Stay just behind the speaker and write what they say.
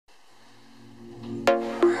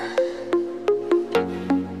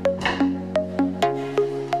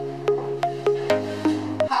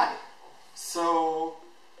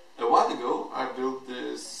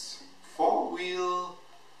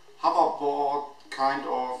what kind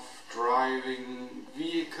of driving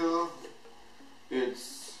vehicle.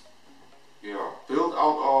 It's built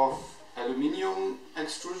out of aluminium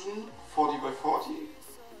extrusion 40 by 40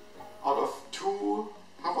 out of 2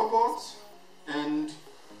 hoverboards and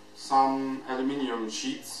some aluminium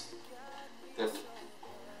sheets that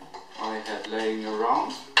I had laying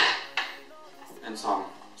around, and some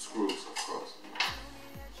screws, of course.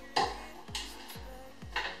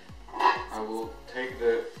 I will take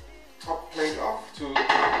the top plate off to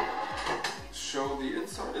show the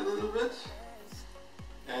inside a little bit,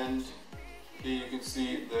 and here you can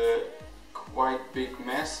see the quite big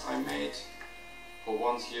mess I made. For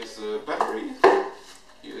once, here's the battery.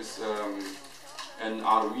 Here is an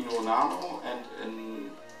Arduino NANO and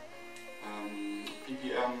an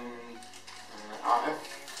PPM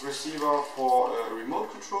RF receiver for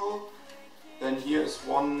remote control. Then here is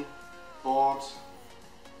one board,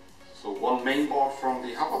 so one main board from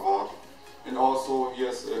the hoverboard, and also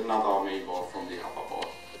here's another main board from the hoverboard.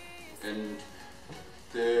 And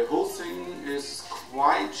the whole thing is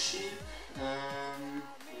quite cheap.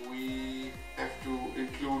 We have to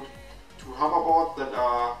include 2 hoverboards that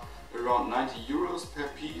are around 90 euros per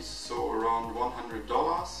piece, so around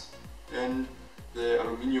 $100, and the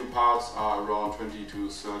aluminium parts are around 20 to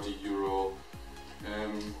 30 euro.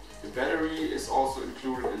 The battery is also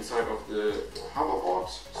included inside of the hoverboard,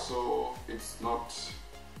 so it's not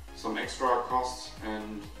some extra cost,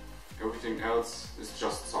 and everything else is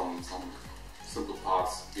just some simple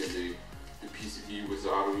parts. Here the PCB with the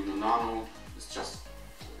Arduino Nano is just,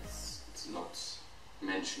 it's not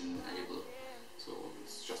mentionable, so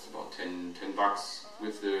it's just about 10 bucks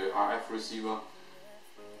with the RF receiver.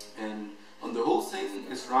 And on the whole thing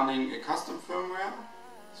is running a custom firmware,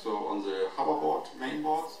 so on the hoverboard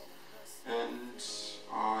mainboards, and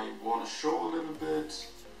I want to show a little bit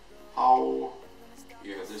how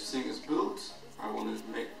this thing is built. I want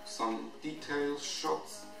to make some detailed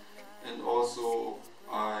shots, and also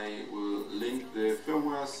I will link the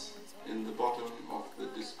firmwares in the bottom of the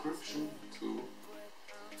description to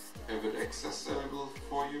have it accessible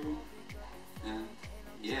for you. And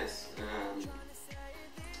yes,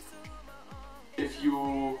 if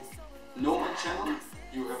you know my channel,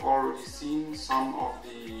 you have already seen some of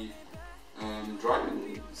the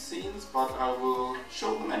driving scenes, but I will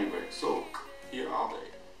show them anyway. So here are they.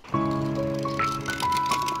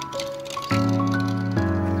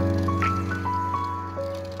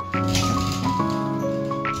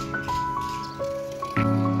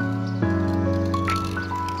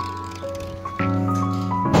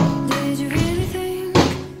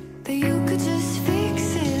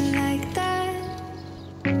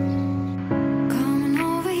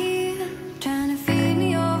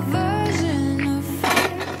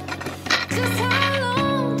 Just how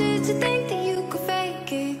long did you think that you could fake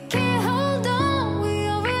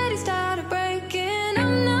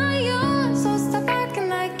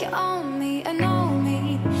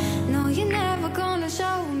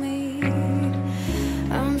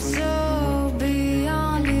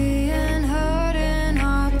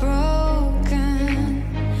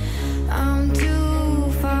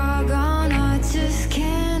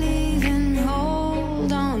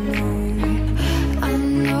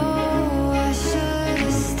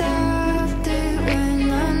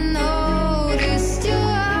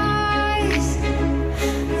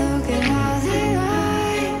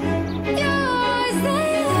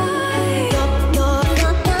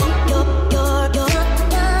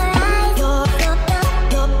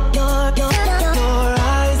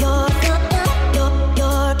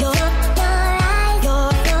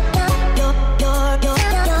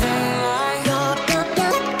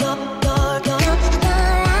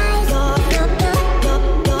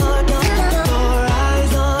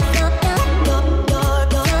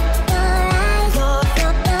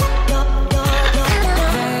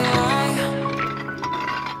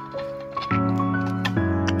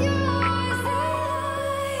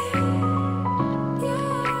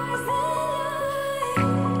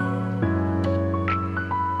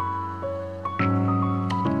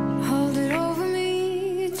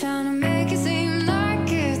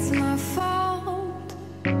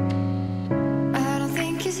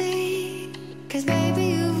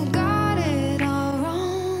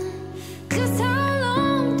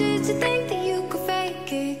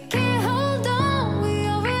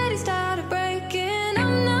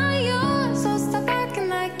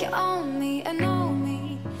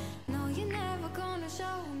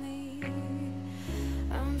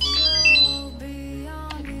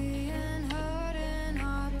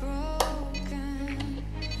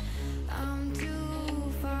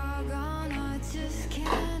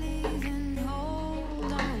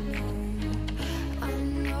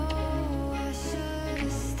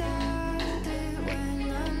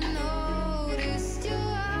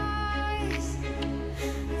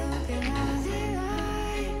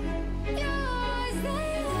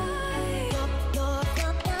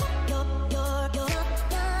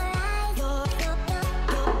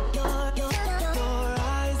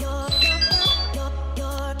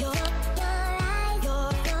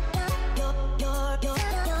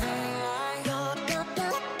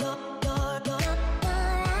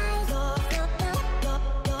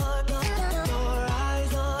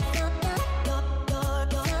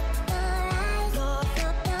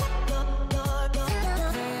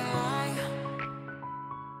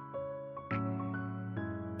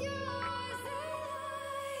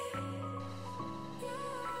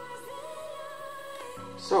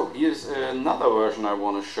So here's another version I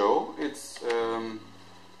want to show. It's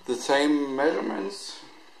the same measurements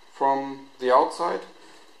from the outside,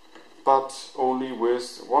 but only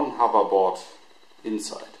with one hoverboard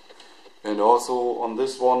inside. And also on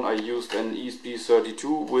this one I used an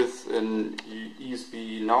ESP32 with an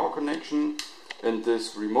ESP NANO connection and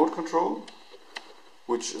this remote control,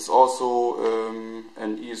 which is also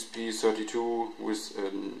an ESP32 with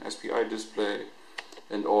an SPI display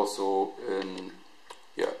and also an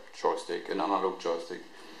joystick, an analog joystick.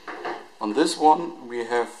 On this one we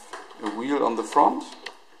have a wheel on the front,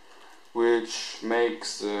 which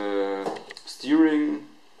makes steering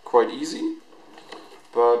quite easy,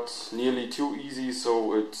 but nearly too easy,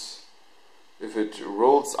 so if it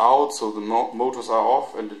rolls out, so the motors are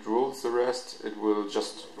off and it rolls the rest, it will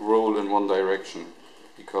just roll in one direction,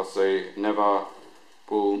 because they never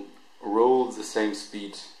will roll the same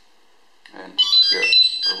speed. And yeah,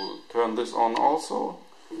 I will turn this on also,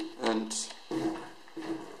 and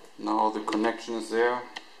now the connection is there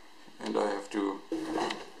and I have to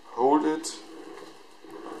hold it.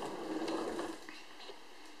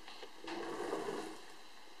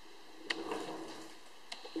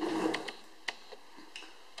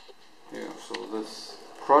 Yeah, so this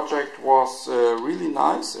project was really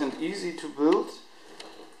nice and easy to build.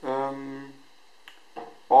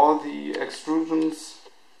 All the extrusions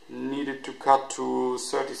needed to cut to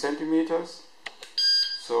 30 centimeters,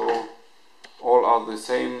 so all are the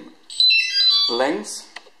same length,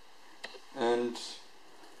 and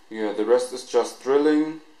yeah, the rest is just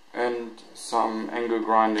drilling and some angle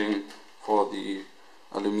grinding for the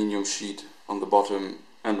aluminium sheet on the bottom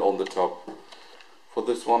and on the top. For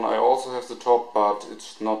this one I also have the top, but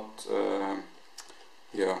it's not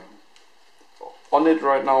on it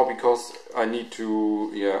right now because I need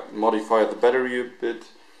to modify the battery a bit.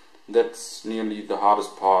 That's nearly the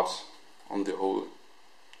hardest part on the whole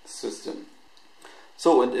system.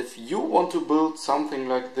 So, and if you want to build something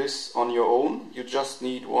like this on your own, you just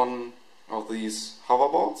need one of these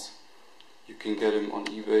hoverboards. You can get them on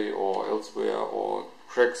eBay or elsewhere, or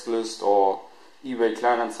Craigslist or eBay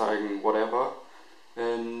Kleinanzeigen, whatever.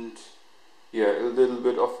 And yeah, a little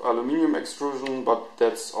bit of aluminium extrusion, but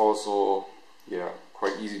that's also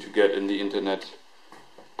quite easy to get in the internet,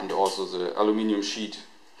 and also the aluminium sheet.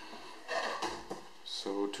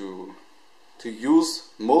 So to use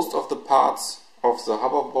most of the parts of the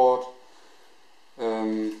hoverboard,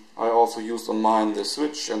 I also used on mine the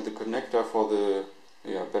switch and the connector for the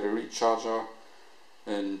battery charger,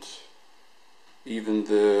 and even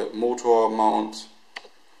the motor mount,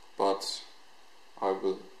 but I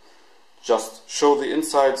will just show the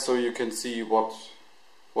inside so you can see what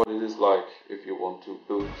it is like if you want to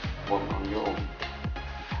build one on your own.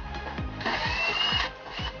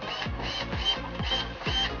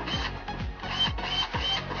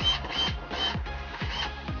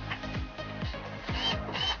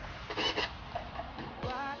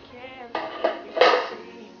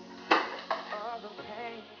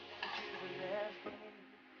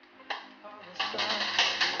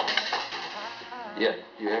 Yeah,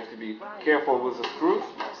 you have to be careful with the screws.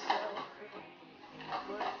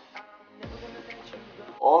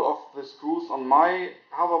 All of the screws on my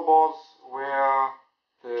hoverboards were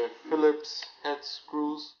the Phillips head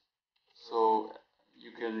screws, so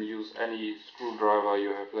you can use any screwdriver you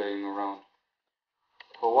have laying around.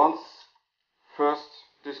 For once, first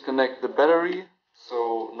disconnect the battery,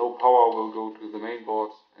 so no power will go to the main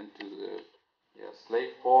board and to the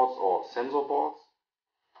slave boards or sensor boards.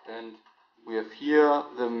 And we have here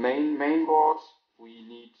the main board we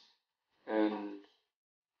need, and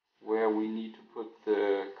where we need to put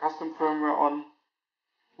the custom firmware on.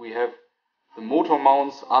 We have the motor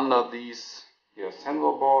mounts under these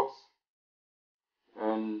sensor boards,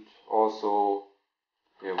 and also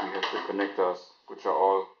we have the connectors, which are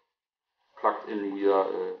all plugged in via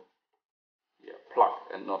a plug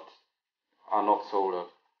and are not soldered.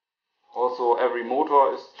 Also, every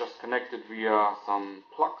motor is just connected via some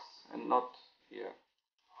plugs and not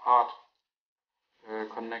hard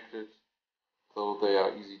connected, so they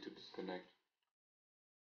are easy to disconnect.